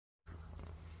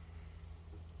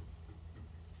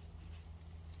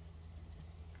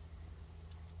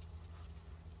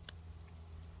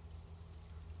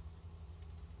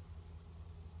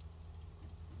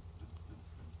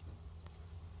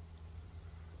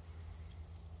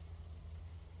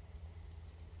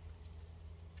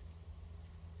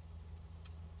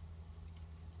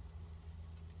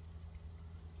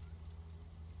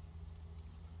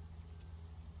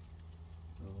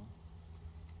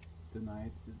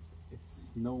Tonight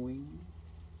it's snowing.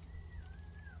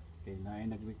 Kay naay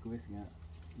nag-request nga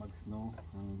mag-snow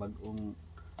ang bag-ong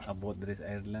abot diri sa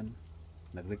Ireland.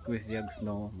 Nag-request siya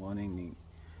snow morning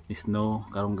ni snow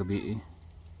karong gabi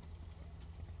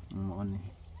mo ni.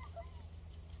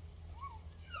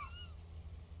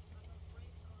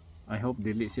 I hope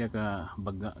dili siya ka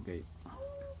baga kay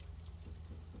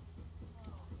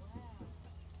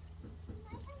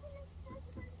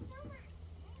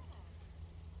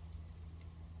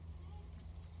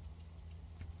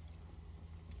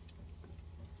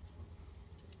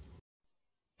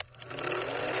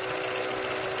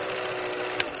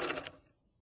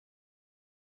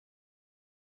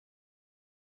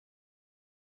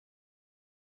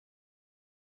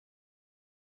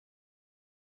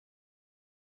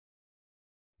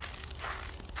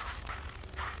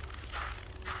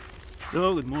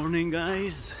So, good morning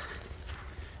guys,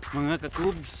 mga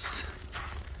kakubs,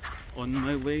 on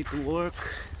my way to work.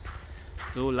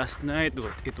 So last night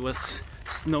it was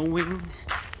snowing,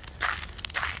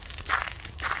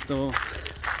 so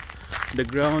the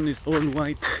ground is all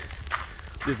white.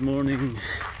 This morning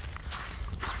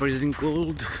it's freezing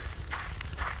cold.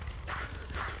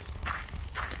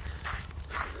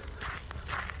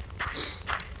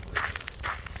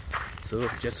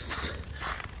 So just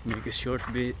make a short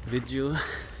video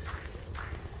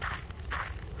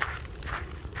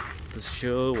to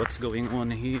show what's going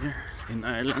on here in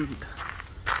Ireland.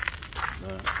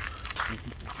 So,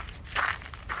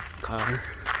 car,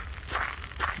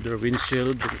 the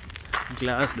windshield, the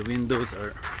glass, the windows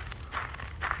are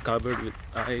covered with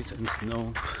ice and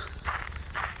snow.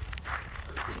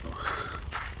 So,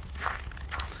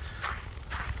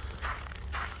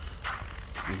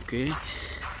 okay,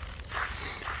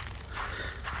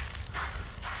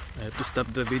 I have to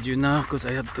stop the video now because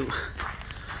I have to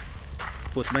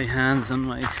put my hands on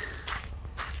my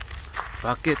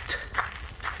pocket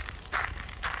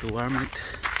to warm it.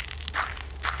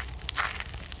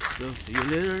 So see you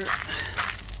later.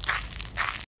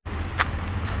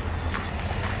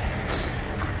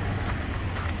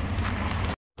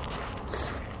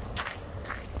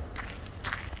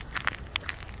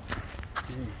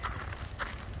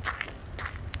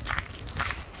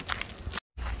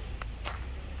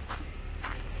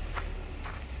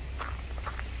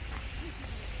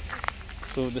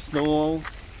 So the snow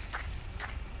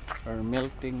are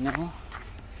melting now.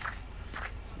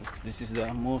 So this is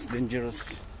the most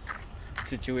dangerous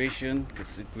situation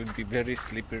because it will be very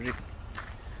slippery.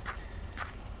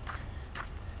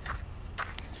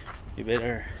 You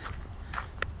better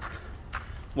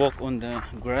walk on the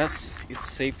grass. It's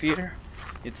safe here.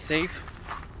 It's safe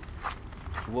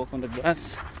to walk on the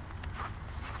grass.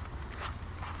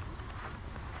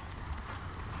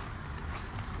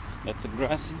 That's a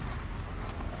grassy.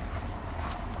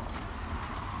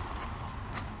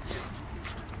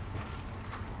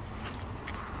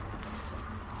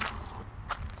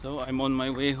 So I'm on my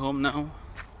way home now.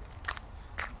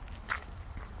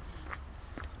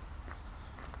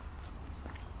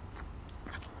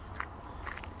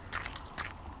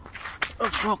 Oh,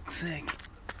 fuck's sake.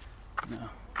 No.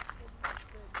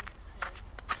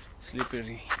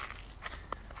 Slippery.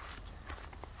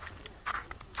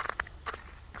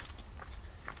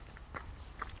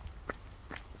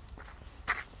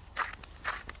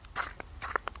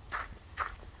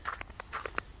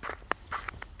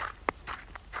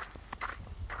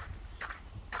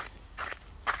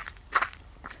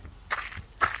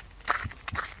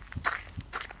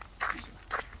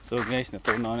 So guys,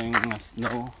 natunaw na yung mga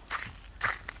snow.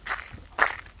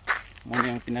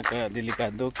 Muna yung pinaka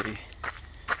delikado kay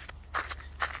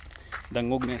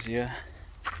dangog na siya.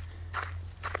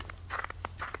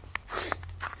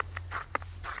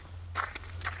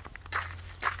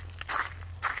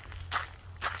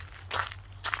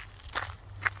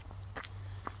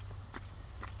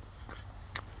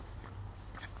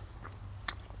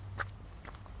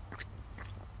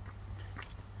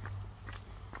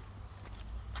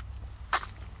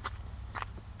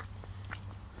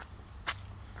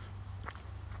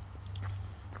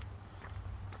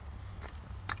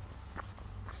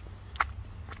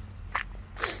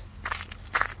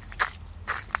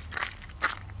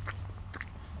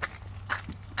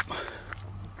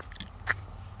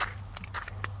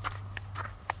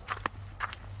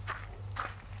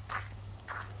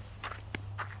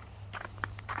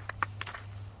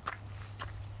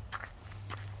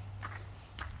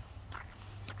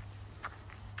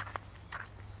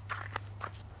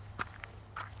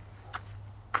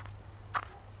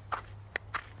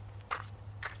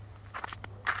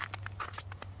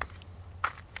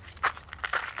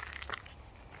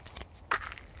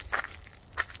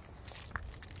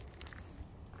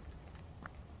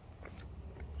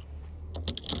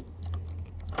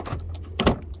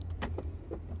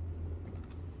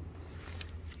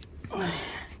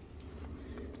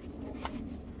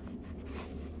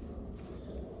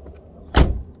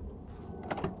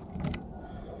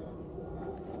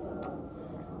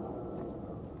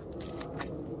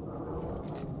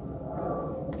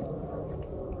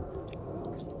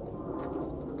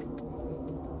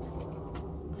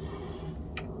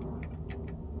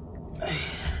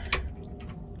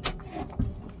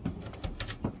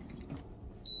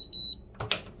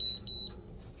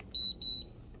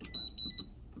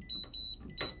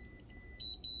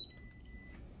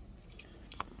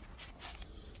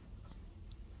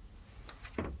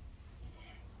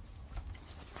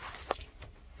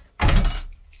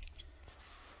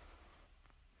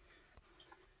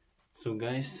 So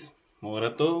guys, mura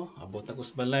to, abot ako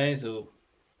sa balay. So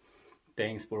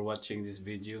thanks for watching this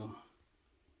video.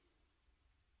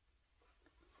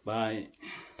 Bye.